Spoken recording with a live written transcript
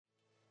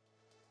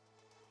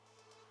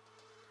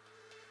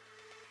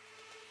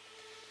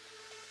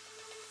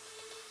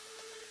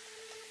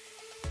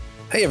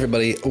Hey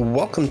everybody,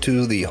 welcome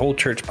to the Whole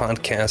Church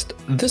Podcast.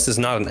 This is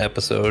not an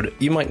episode.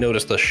 You might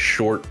notice the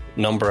short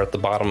number at the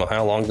bottom of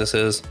how long this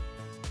is.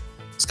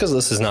 It's because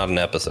this is not an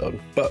episode,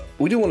 but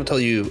we do want to tell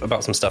you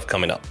about some stuff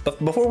coming up.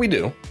 But before we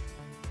do,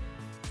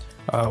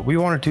 we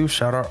wanted to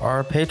shout out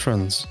our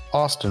patrons: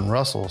 Austin,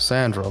 Russell,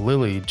 Sandra,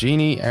 Lily,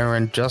 Jeannie,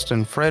 Aaron,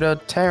 Justin,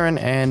 Freda, Taryn,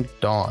 and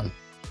Dawn.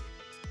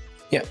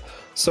 Yeah,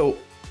 so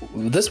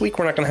this week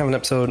we're not going to have an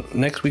episode.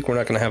 Next week we're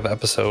not going to have an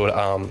episode.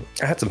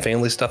 I had some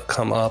family stuff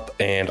come up,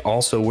 and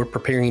also we're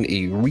preparing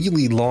a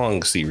really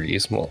long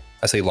series. Well,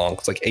 I say long,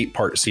 it's like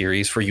 8-part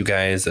series for you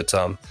guys. It's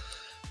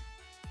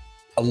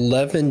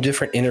 11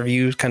 different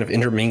interviews kind of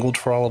intermingled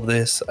for all of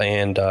this,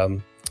 and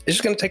it's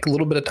just going to take a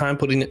little bit of time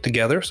putting it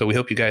together. So we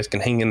hope you guys can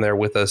hang in there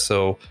with us.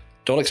 So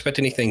don't expect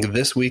anything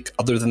this week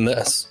other than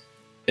this,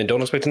 and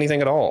don't expect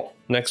anything at all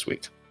next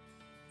week.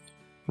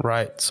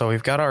 Right, so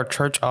we've got our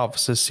church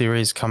offices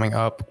series coming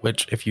up,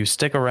 which if you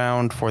stick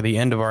around for the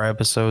end of our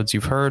episodes,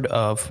 you've heard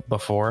of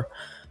before,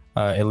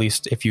 at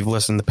least if you've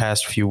listened the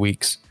past few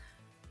weeks.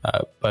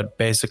 But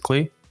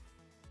basically,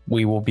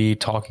 we will be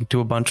talking to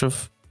a bunch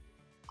of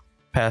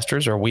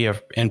pastors, or we are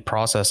in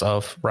process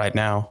of right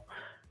now,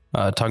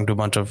 talking to a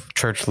bunch of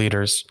church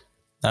leaders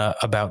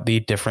about the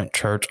different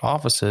church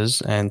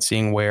offices and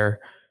seeing where,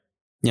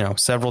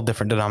 several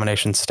different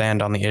denominations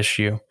stand on the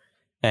issue.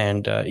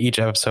 And each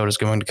episode is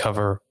going to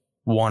cover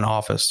one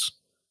office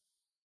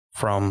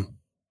from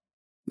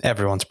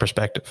everyone's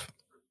perspective.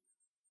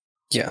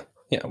 Yeah.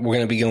 We're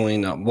going to be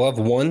going, we'll have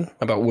one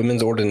about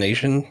women's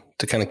ordination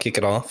to kind of kick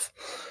it off.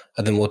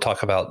 And then we'll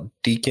talk about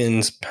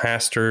deacons,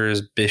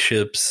 pastors,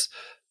 bishops,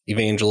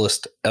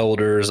 evangelists,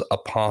 elders,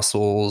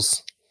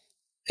 apostles,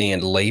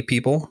 and lay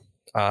people.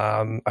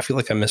 I feel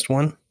like I missed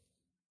one,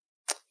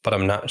 but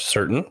I'm not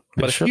certain.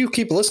 But if you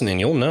keep listening,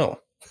 you'll know.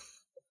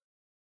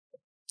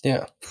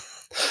 Yeah.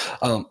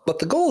 But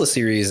the goal of the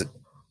series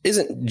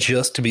isn't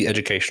just to be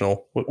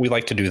educational. We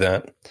like to do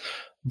that,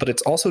 but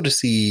it's also to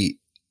see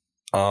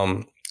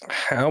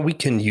how we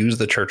can use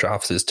the church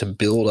offices to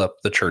build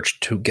up the church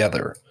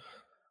together.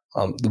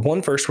 The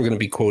one verse we're going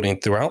to be quoting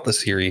throughout the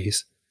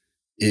series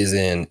is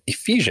in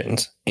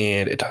Ephesians,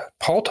 and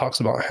Paul talks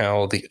about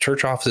how the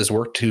church offices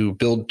work to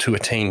build to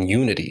attain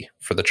unity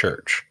for the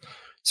church.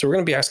 So we're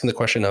going to be asking the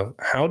question of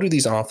how do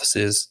these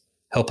offices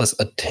help us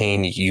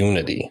attain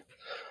unity?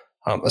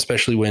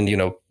 Especially when,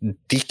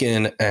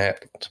 deacon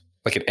at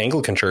like an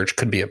Anglican church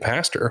could be a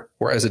pastor,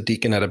 whereas a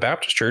deacon at a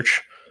Baptist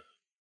church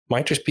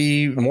might just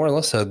be more or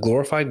less a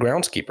glorified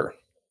groundskeeper.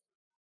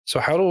 So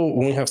how do,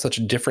 when we have such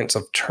a difference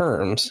of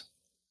terms,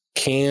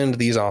 can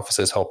these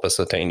offices help us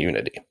attain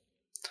unity?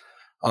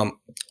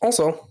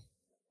 Also,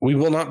 we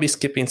will not be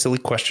skipping silly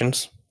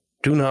questions.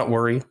 Do not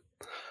worry.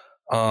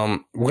 We're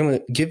going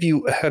to give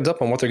you a heads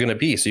up on what they're going to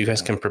be so you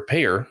guys can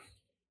prepare.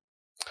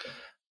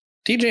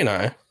 DJ and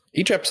I,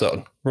 each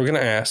episode, we're going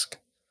to ask,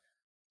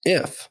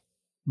 if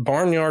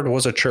Barnyard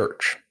was a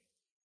church,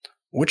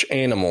 which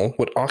animal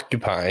would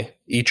occupy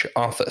each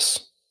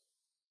office?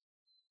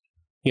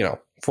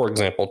 For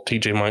example,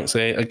 TJ might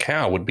say a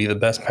cow would be the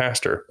best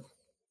pastor.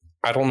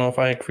 I don't know if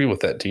I agree with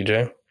that,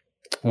 TJ.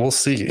 We'll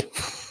see.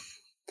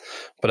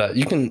 But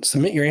you can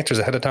submit your answers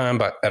ahead of time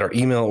at our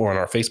email or on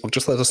our Facebook.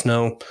 Just let us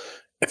know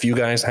if you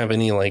guys have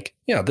any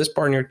this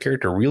Barnyard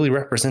character really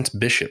represents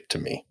Bishop to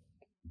me.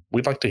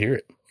 We'd like to hear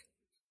it.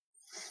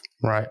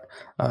 Right.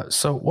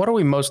 So what are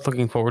we most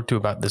looking forward to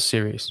about this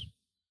series?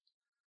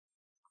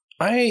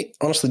 I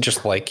honestly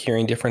just like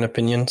hearing different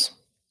opinions.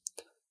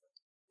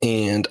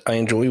 And I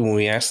enjoy when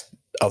we ask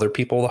other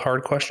people the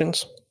hard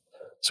questions.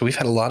 So we've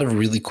had a lot of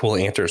really cool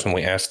answers when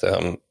we asked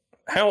them,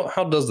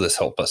 how does this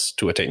help us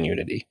to attain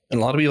unity?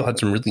 And a lot of people had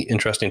some really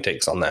interesting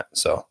takes on that.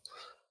 So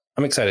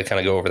I'm excited to kind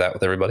of go over that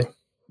with everybody.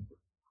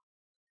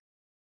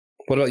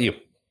 What about you?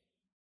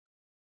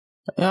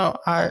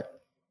 I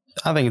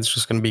think it's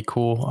just going to be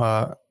cool.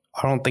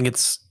 I don't think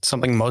it's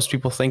something most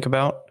people think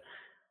about,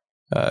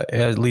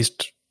 at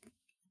least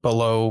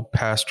below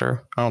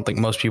pastor. I don't think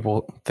most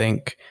people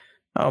think,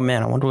 oh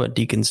man, I wonder what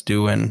deacons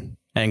do in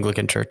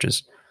Anglican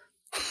churches.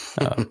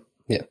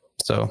 Yeah.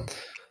 So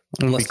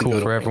it'll be cool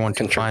for everyone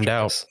to find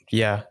out.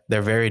 Yeah,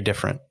 they're very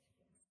different.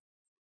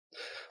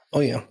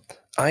 Oh yeah.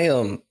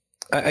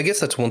 I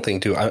guess that's one thing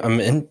too.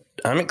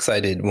 I'm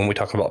excited when we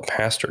talk about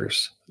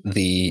pastors,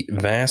 the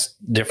vast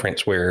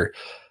difference where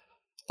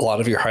a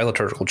lot of your high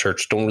liturgical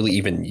church don't really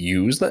even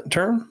use that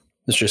term.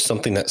 It's just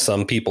something that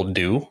some people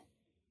do.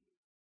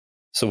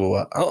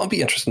 So I'll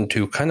be interested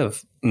to kind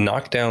of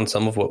knock down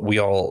some of what we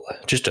all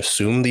just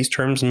assume these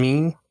terms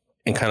mean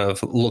and kind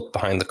of look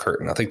behind the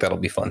curtain. I think that'll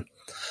be fun.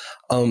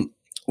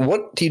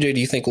 What, TJ,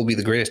 do you think will be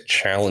the greatest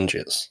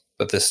challenges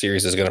that this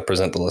series is going to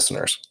present the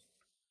listeners?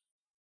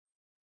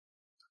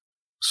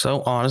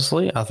 So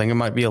honestly, I think it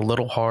might be a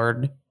little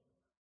hard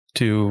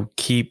to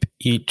keep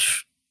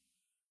each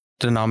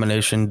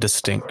denomination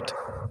distinct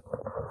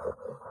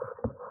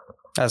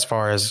as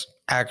far as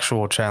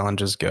actual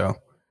challenges go.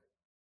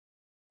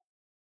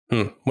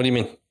 What do you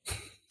mean?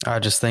 I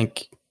just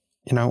think,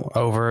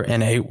 over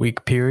an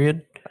 8-week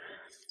period,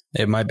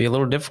 it might be a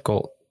little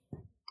difficult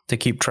to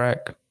keep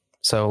track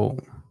So,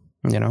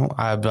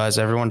 I advise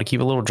everyone to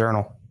keep a little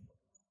journal.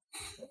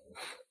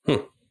 Yeah,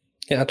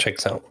 that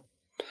checks out.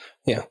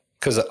 Yeah,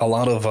 because a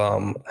lot of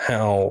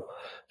how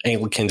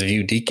Anglicans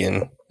view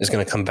deacon is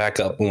going to come back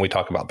up when we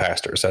talk about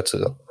pastors. That's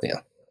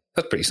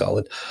pretty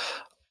solid.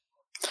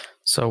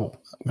 So,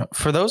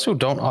 for those who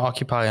don't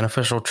occupy an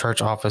official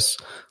church office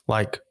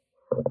like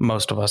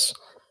most of us,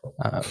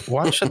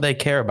 why should they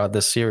care about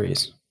this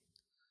series?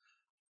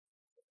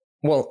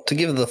 Well, to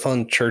give the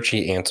fun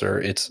churchy answer,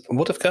 it's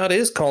what if God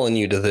is calling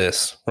you to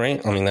this,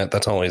 right? I mean,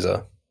 that's always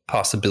a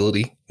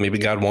possibility. Maybe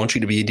God wants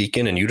you to be a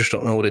deacon and you just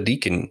don't know what a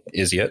deacon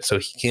is yet, so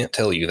he can't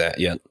tell you that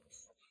yet.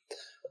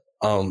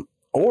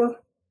 Or,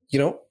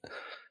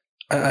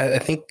 I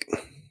think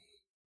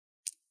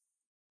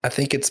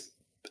it's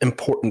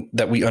important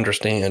that we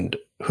understand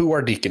who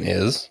our deacon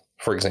is,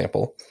 for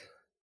example,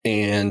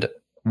 and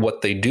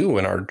what they do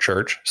in our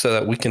church so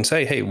that we can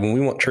say, hey, when we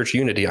want church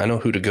unity, I know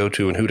who to go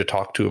to and who to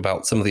talk to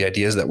about some of the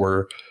ideas that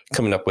we're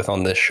coming up with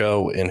on this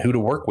show and who to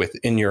work with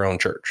in your own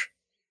church.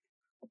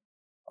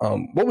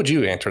 What would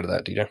you answer to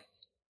that, DJ?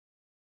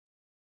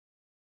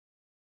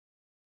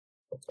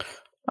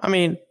 I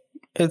mean,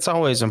 it's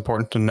always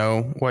important to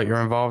know what you're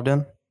involved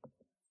in.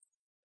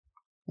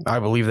 I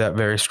believe that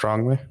very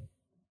strongly.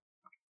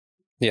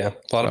 Yeah,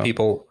 a lot of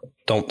people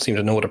don't seem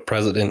to know what a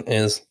president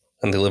is,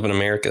 and they live in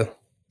America.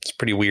 It's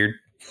pretty weird.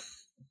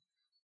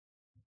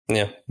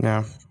 Yeah.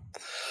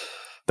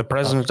 The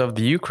president of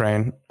the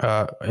Ukraine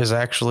is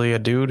actually a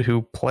dude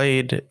who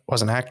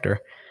was an actor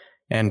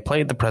and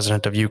played the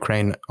president of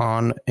Ukraine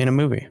in a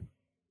movie.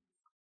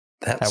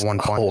 That's at one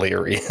point.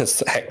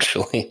 Hilarious,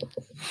 actually.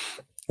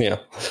 Yeah.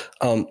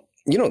 If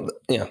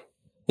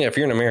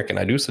you're an American,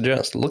 I do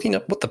suggest looking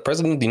up what the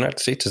president of the United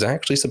States is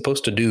actually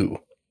supposed to do.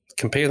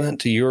 Compare that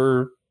to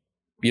your,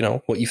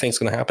 what you think is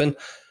going to happen.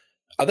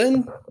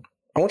 Then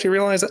I want you to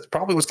realize that's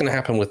probably what's going to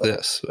happen with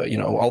this.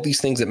 All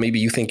these things that maybe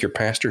you think your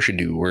pastor should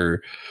do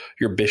or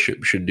your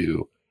bishop should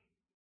do.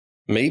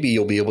 Maybe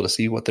you'll be able to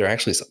see what they're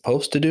actually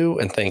supposed to do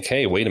and think,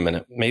 hey, wait a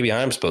minute, maybe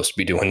I'm supposed to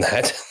be doing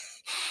that.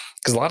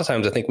 Because a lot of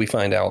times I think we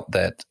find out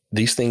that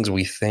these things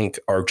we think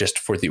are just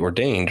for the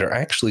ordained are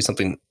actually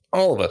something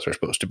all of us are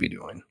supposed to be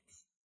doing.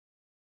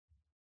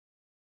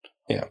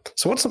 Yeah.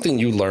 So what's something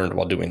you learned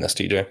while doing this,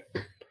 TJ?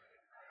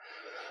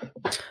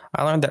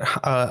 I learned that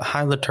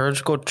high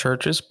liturgical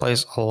churches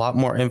place a lot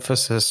more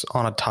emphasis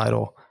on a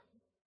title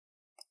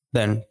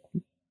than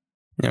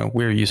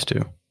we're used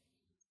to.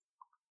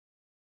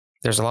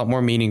 There's a lot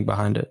more meaning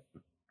behind it.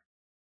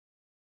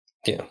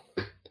 Yeah.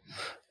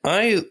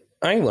 I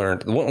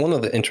learned one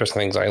of the interesting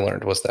things I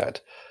learned was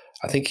that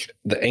I think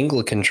the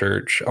Anglican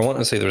Church, I want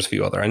to say there's a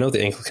few other. I know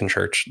the Anglican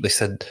Church, they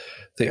said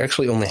they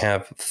actually only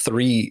have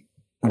 3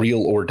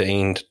 real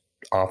ordained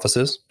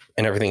offices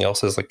and everything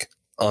else is like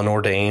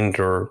unordained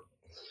or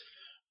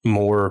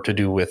more to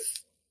do with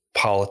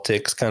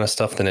politics kind of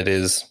stuff than it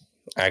is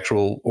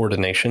actual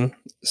ordination.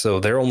 So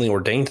their only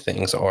ordained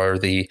things are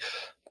the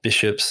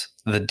bishops,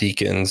 the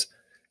deacons,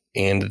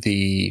 and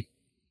the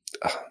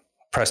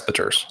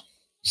presbyters.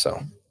 So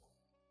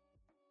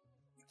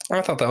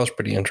I thought that was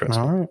pretty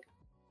interesting. All right.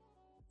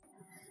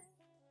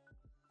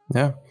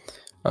 Yeah.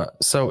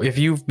 So if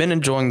you've been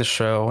enjoying the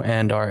show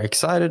and are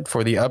excited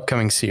for the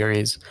upcoming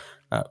series,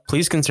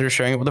 please consider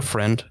sharing it with a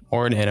friend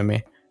or an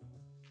enemy.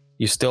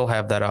 You still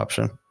have that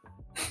option.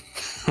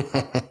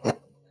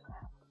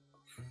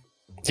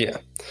 Yeah.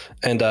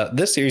 And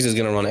this series is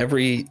going to run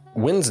every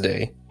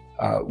Wednesday.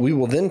 We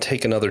will then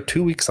take another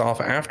 2 weeks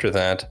off after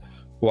that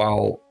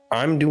while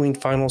I'm doing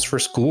finals for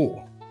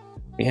school.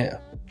 Yeah.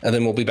 And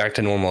then we'll be back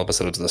to normal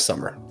episodes this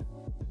summer.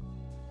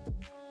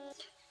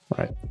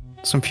 Right.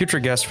 Some future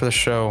guests for the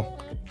show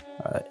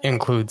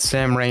include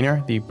Sam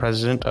Rayner, the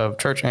president of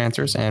Church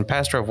Answers and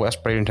pastor of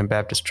West Bradenton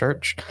Baptist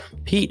Church,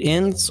 Pete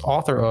Inns,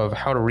 author of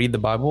How to Read the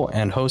Bible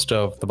and host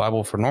of The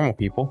Bible for Normal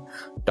People,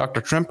 Dr.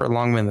 Tremper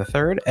Longman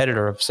III,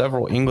 editor of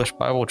several English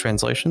Bible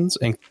translations,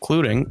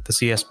 including the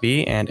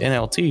CSB and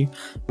NLT,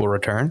 will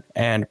return,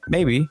 and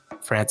maybe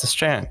Francis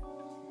Chan.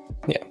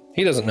 Yeah,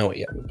 he doesn't know it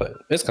yet, but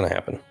it's going to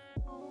happen.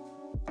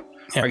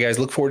 Yeah. All right, guys,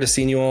 look forward to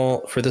seeing you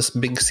all for this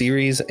big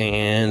series,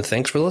 and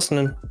thanks for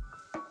listening.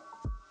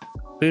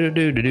 Do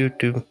do do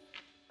do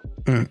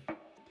do.